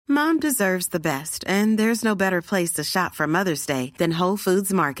Mom deserves the best, and there's no better place to shop for Mother's Day than Whole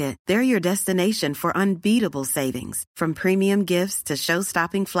Foods Market. They're your destination for unbeatable savings, from premium gifts to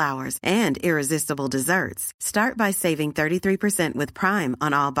show-stopping flowers and irresistible desserts. Start by saving 33% with Prime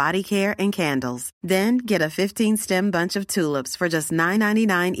on all body care and candles. Then get a 15-stem bunch of tulips for just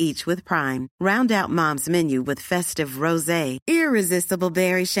 $9.99 each with Prime. Round out Mom's menu with festive rosé, irresistible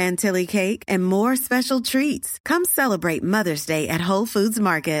berry chantilly cake, and more special treats. Come celebrate Mother's Day at Whole Foods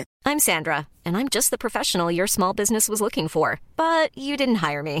Market. I'm Sandra, and I'm just the professional your small business was looking for. But you didn't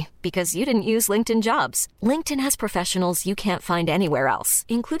hire me because you didn't use LinkedIn Jobs. LinkedIn has professionals you can't find anywhere else,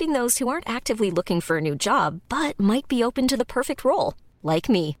 including those who aren't actively looking for a new job, but might be open to the perfect role, like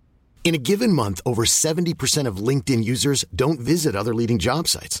me. In a given month, over 70% of LinkedIn users don't visit other leading job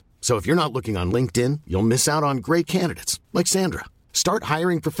sites. So if you're not looking on LinkedIn, you'll miss out on great candidates, like Sandra. Start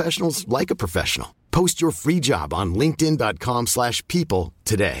hiring professionals like a professional. Post your free job on linkedin.com/people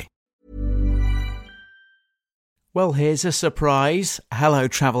today. Well, here's a surprise. Hello,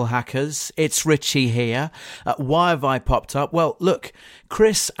 travel hackers. It's Richie here. Why have I popped up? Well, look,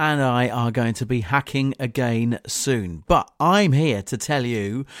 Chris and I are going to be hacking again soon. But I'm here to tell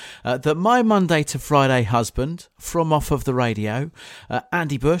you that my Monday to Friday husband from Off of the Radio,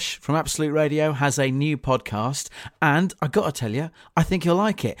 Andy Bush from Absolute Radio, has a new podcast. And I got to tell you, I think you'll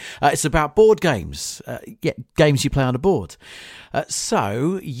like it. It's about board games. Games you play on a board.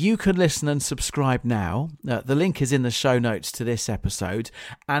 So you can listen and subscribe now. The link is in the show notes to this episode.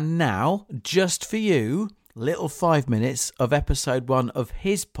 And now, just for you, little 5 minutes of episode 1 of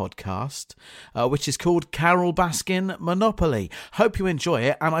his podcast, which is called Carol Baskin Monopoly. Hope you enjoy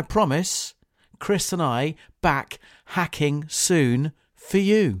it, and I promise, Chris and I back hacking soon for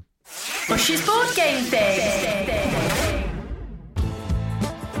you. Bush's board game thing.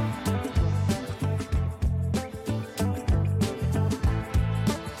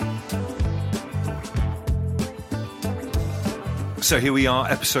 So here we are,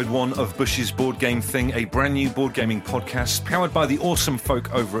 episode 1 of Bush's Board Game Thing, a brand new board gaming podcast powered by the awesome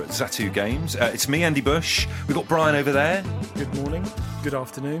folk over at Zatu Games. It's me, Andy Bush. We've got Brian over there. Good morning, good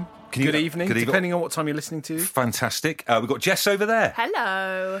afternoon, good evening, depending on what time you're listening to. Fantastic. We've got Jess over there.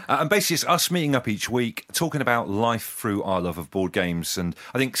 Hello. And basically it's us meeting up each week, talking about life through our love of board games. And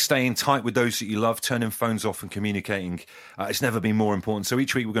I think staying tight with those that you love, turning phones off and communicating, it's never been more important. So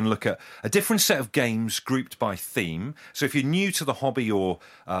each week we're going to look at a different set of games grouped by theme. So if you're new to the hobby or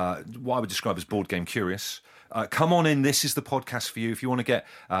what I would describe as board game curious, come on in. This is the podcast for you. If you want to get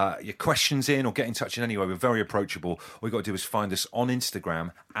your questions in or get in touch in any way, we're very approachable. All you've got to do is find us on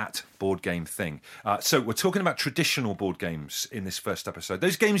Instagram at Board Game Thing. So we're talking about traditional board games in this first episode.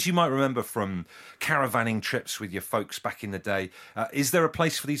 Those games you might remember from caravanning trips with your folks back in the day. Is there a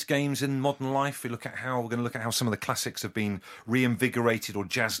place for these games in modern life? We're going to look at how some of the classics have been reinvigorated or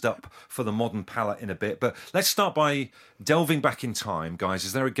jazzed up for the modern palate in a bit. But let's start by delving back in time, guys.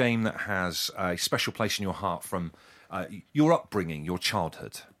 Is there a game that has a special place in your heart from your upbringing, your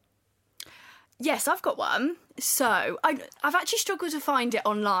childhood? Yes, I've got one. So I've actually struggled to find it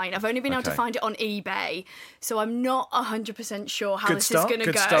online. I've only been able to find it on eBay, so I'm not 100% sure how this is going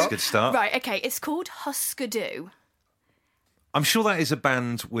to go. Good start. Right, okay. It's called Husker Du. I'm sure that is a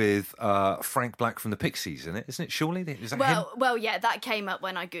band with Frank Black from the Pixies in it, isn't it? Surely, is that him? Well, yeah, that came up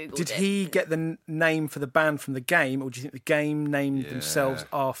when I googled it. Did he get the name for the band from the game, or do you think the game named themselves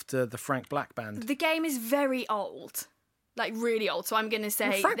after the Frank Black band? The game is very old, like really old. So I'm going to say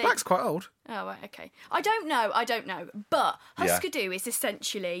well, Frank Black's quite old. Oh, right, okay. I don't know. But Husker Du is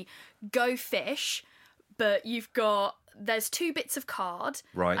essentially Go Fish, but there's 2 bits of card,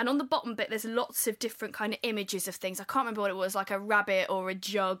 right? And on the bottom bit, there's lots of different kind of images of things. I can't remember what it was, like a rabbit or a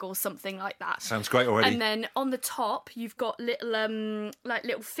jug or something like that. Sounds great already. And then on the top, you've got little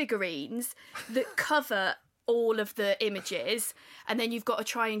little figurines that cover all of the images, and then you've got to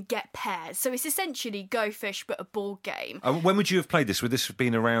try and get pairs. So it's essentially Go Fish, but a board game. When would you have played this? Would this have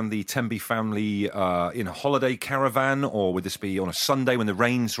been around the Tenby family in a holiday caravan, or would this be on a Sunday when the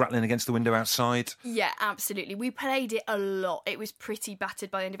rain's rattling against the window outside? Yeah, absolutely. We played it a lot. It was pretty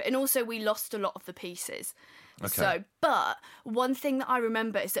battered by the end of it. And also we lost a lot of the pieces. Okay. But one thing that I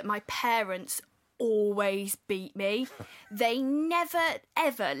remember is that my parents always beat me. They never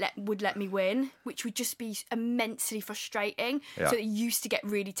ever would let me win, which would just be immensely frustrating. Yeah. So it used to get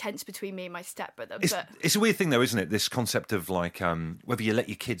really tense between me and my stepbrother. It's a weird thing though, isn't it? This concept of like whether you let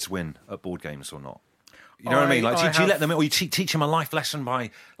your kids win at board games or not. You know what I mean? Like, do you let them, or you teach them a life lesson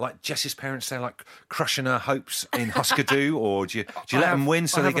by, like Jess's parents say, like crushing her hopes in Husker Du, or do you let them win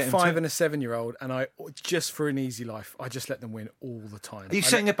so they get into it? I have a 5 and a 7-year-old, and I just for an easy life, I just let them win all the time. Are you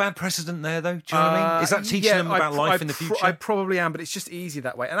setting a bad precedent there, though? Do you know what I mean? Is that teaching them about life in the future? I probably am, but it's just easy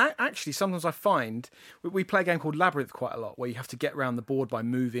that way. And actually, sometimes I find we play a game called Labyrinth quite a lot, where you have to get around the board by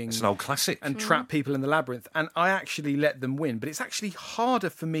moving. It's an old classic. And trap people in the labyrinth. And I actually let them win, but it's actually harder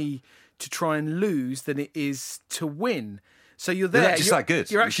for me to try and lose than it is to win. So you're there. Just that good.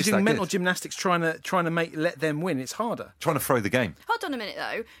 You're actually doing mental gymnastics trying to let them win. It's harder. Trying to throw the game. Hold on a minute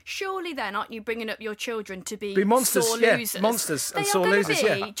though. Surely then, aren't you bringing up your children to be monsters? Sore yeah, losers? monsters and they sore are losers. Be,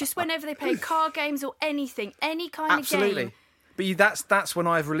 yeah, just whenever they play card games or anything, any kind absolutely. of game. But that's when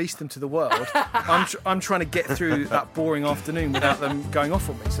I've released them to the world. I'm trying to get through that boring afternoon without them going off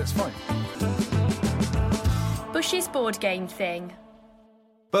on me. So it's fine. Bush's board game thing.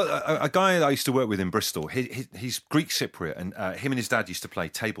 But a guy that I used to work with in Bristol, he's Greek Cypriot, and him and his dad used to play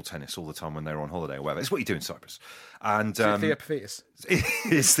table tennis all the time when they were on holiday or whatever. It's what you do in Cyprus. And Theopophius.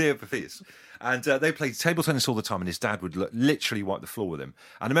 It's Theopophius. And they played table tennis all the time, and his dad would literally wipe the floor with him.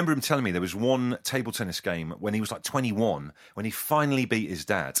 And I remember him telling me there was one table tennis game when he was like 21, when he finally beat his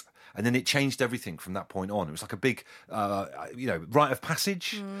dad. And then it changed everything from that point on. It was like a big, rite of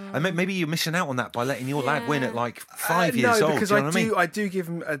passage. And maybe you're missing out on that by letting your lad win at like 5 years old. No, because do you know what I mean? I do give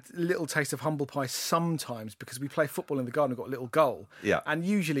him a little taste of humble pie sometimes, because we play football in the garden. We've got a little goal. Yeah. And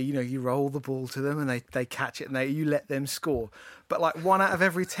usually, you roll the ball to them and they catch it and you let them score. But like 1 out of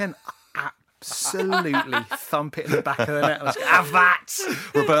every 10, absolutely thump it in the back of the net. And I go, have that!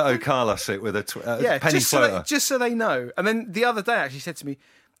 Roberto Carlos it with a penny floater. Just so they know. And then the other day, actually said to me,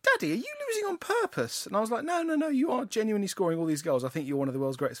 Daddy, are you losing on purpose? And I was like, no, you are genuinely scoring all these goals. I think you're one of the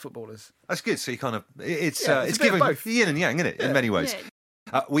world's greatest footballers. That's good. So you kind of, it's giving giving both yin and yang, isn't it? Yeah. In many ways.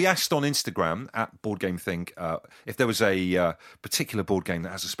 Yeah. We asked on Instagram at Board Game Thing if there was a particular board game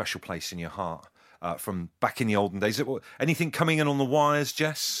that has a special place in your heart. From back in the olden days. Anything coming in on the wires,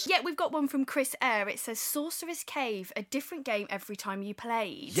 Jess? Yeah, we've got one from Chris Eyre. It says Sorcerer's Cave, a different game every time you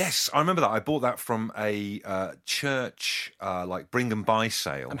played. Yes, I remember that. I bought that from a church, like bring and buy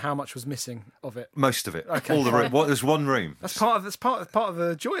sale. And how much was missing of it? Most of it. Okay. All the room. There's one room. That's part of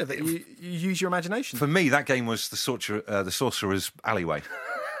the joy of it. You use your imagination. For me, that game was the Sorcerer's Alleyway.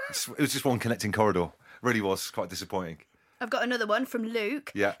 It was just one connecting corridor. Really was quite disappointing. I've got another one from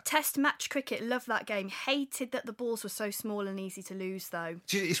Luke. Yeah. Test match cricket. Love that game. Hated that the balls were so small and easy to lose, though.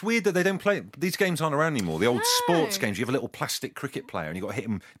 It's weird that they don't play. These games aren't around anymore. The old sports games, you have a little plastic cricket player and you've got to hit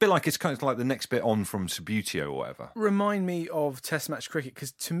him. A bit like it's kind of like the next bit on from Subbuteo or whatever. Remind me of Test match cricket,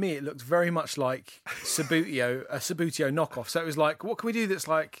 because to me it looked very much like Subbuteo, a Subbuteo knockoff. So it was like, what can we do that's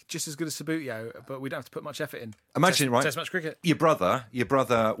like just as good as Subbuteo, but we don't have to put much effort in? Imagine it, right? Test match cricket. Your brother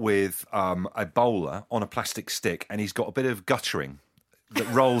with a bowler on a plastic stick, and he's got a bit of guttering that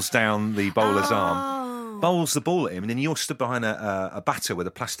rolls down the bowler's arm, bowls the ball at him, and then you're stood behind a batter with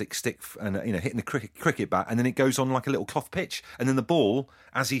a plastic stick and hitting the cricket bat, and then it goes on like a little cloth pitch, and then the ball,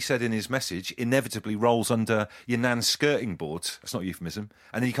 as he said in his message, inevitably rolls under your nan's skirting board. That's not a euphemism,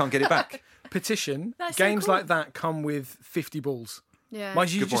 and then you can't get it back. Petition. That's so games cool. like that come with 50 balls. Yeah.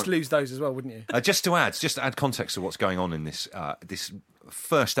 Mind you, Good just point. lose those as well, wouldn't you? Just to add context to what's going on in this this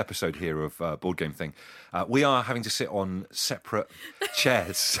first episode here of Board Game Thing, we are having to sit on separate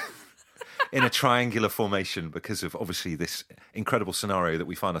chairs in a triangular formation because of obviously this incredible scenario that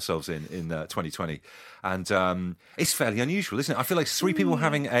we find ourselves in 2020, and it's fairly unusual, isn't it? I feel like 3 people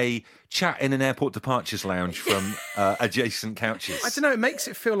having a chat in an airport departures lounge from adjacent couches. I don't know. It makes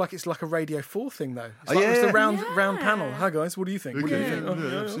it feel like it's like a Radio 4 thing, though. It's like it's the round panel. Hi guys, what do you think? What do you think?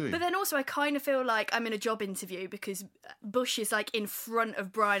 Absolutely. But then also, I kind of feel like I'm in a job interview because Bush is like in front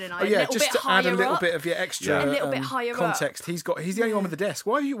of Brian and I, Oh, yeah, a little just bit to higher add a little up. bit of your extra A little bit higher up. context. He's the only one with the desk.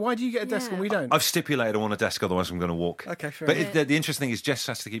 Why do you get a desk Yeah. and we don't? I've stipulated I want a desk, otherwise I'm going to walk. Okay, fair But enough. the interesting thing is Jess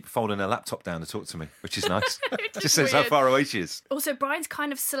has to keep folding her laptop down to talk to me, which is nice. is Just says how weird. far away she is. Also, Brian's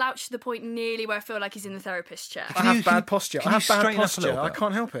kind of slouched to the point nearly where I feel like he's in the therapist chair. I have bad posture. Can I have you bad straighten up a posture. little I bit?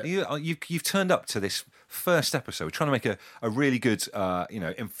 can't help it. You've turned up to this first episode. We're trying to make a really good,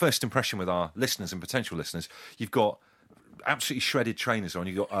 first impression with our listeners and potential listeners. You've got absolutely shredded trainers on.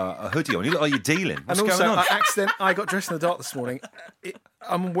 You've got a hoodie on. You look like you're dealing. What's And also, going on? I got dressed in the dark this morning.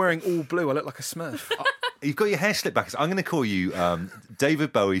 I'm wearing all blue. I look like a Smurf. You've got your hair slicked back. I'm going to call you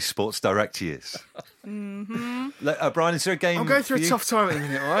David Bowie Sports Direct Years. Mm-hmm. Brian, is there a game? I'm going through for a you? tough time at the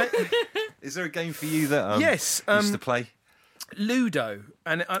minute, all right? Is there a game for you that Yes, used to play? Ludo.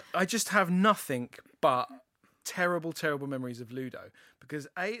 And I just have nothing but terrible, terrible memories of Ludo. Because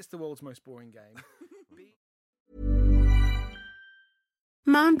A, it's the world's most boring game.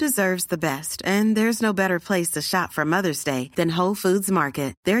 Mom deserves the best, and there's no better place to shop for Mother's Day than Whole Foods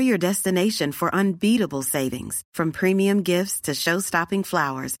Market. They're your destination for unbeatable savings, from premium gifts to show-stopping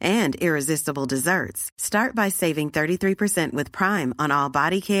flowers and irresistible desserts. Start by saving 33% with Prime on all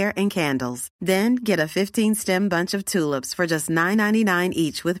body care and candles. Then get a 15-stem bunch of tulips for just $9.99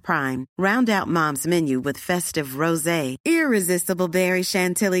 each with Prime. Round out Mom's menu with festive rosé, irresistible berry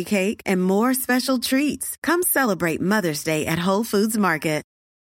chantilly cake, and more special treats. Come celebrate Mother's Day at Whole Foods Market.